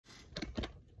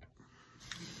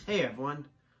Hey everyone,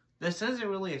 this isn't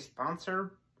really a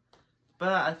sponsor, but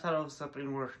I thought it was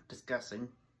something worth discussing.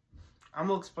 I'm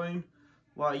going to explain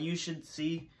why you should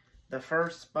see the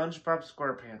first SpongeBob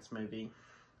SquarePants movie,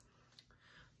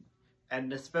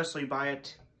 and especially buy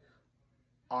it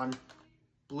on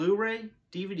Blu-ray,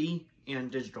 DVD,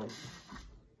 and digital.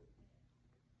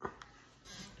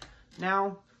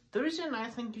 Now, the reason I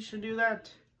think you should do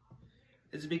that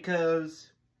is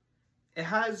because it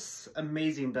has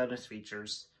amazing bonus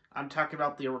features. I'm talking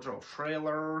about the original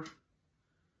trailer,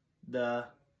 the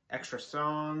extra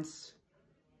songs,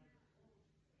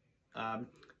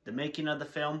 the making of the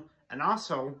film, and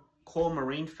also cool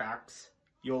marine facts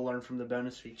you'll learn from the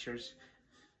bonus features.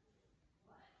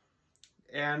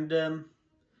 And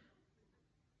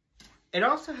it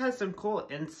also has some cool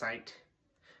insight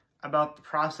about the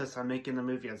process on making the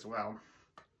movie as well.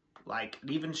 Like,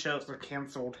 it even shows the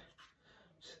canceled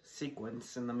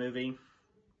sequence in the movie.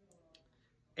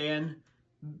 And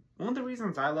one of the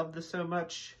reasons I love this so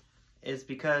much is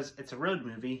because it's a road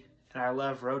movie, and I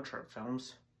love road trip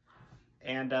films.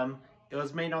 And it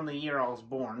was made on the year I was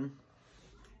born.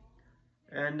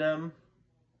 And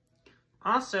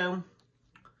also,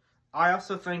 I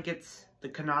also think it's the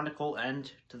canonical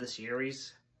end to the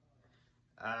series.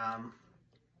 I'm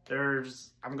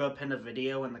gonna pin a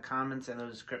video in the comments and the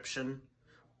description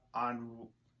on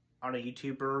a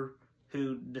YouTuber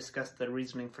who discussed the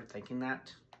reasoning for thinking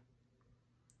that.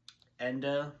 And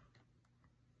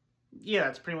yeah,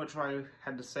 that's pretty much what I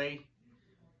had to say.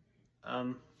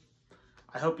 I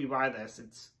hope you buy this.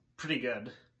 It's pretty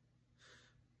good.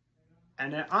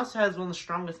 And it also has one of the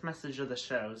strongest messages of the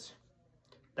shows,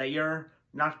 that you're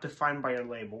not defined by your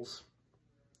labels.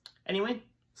 Anyway,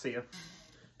 see ya.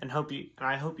 And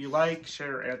I hope you like,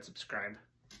 share, and subscribe.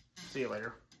 See you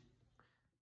later.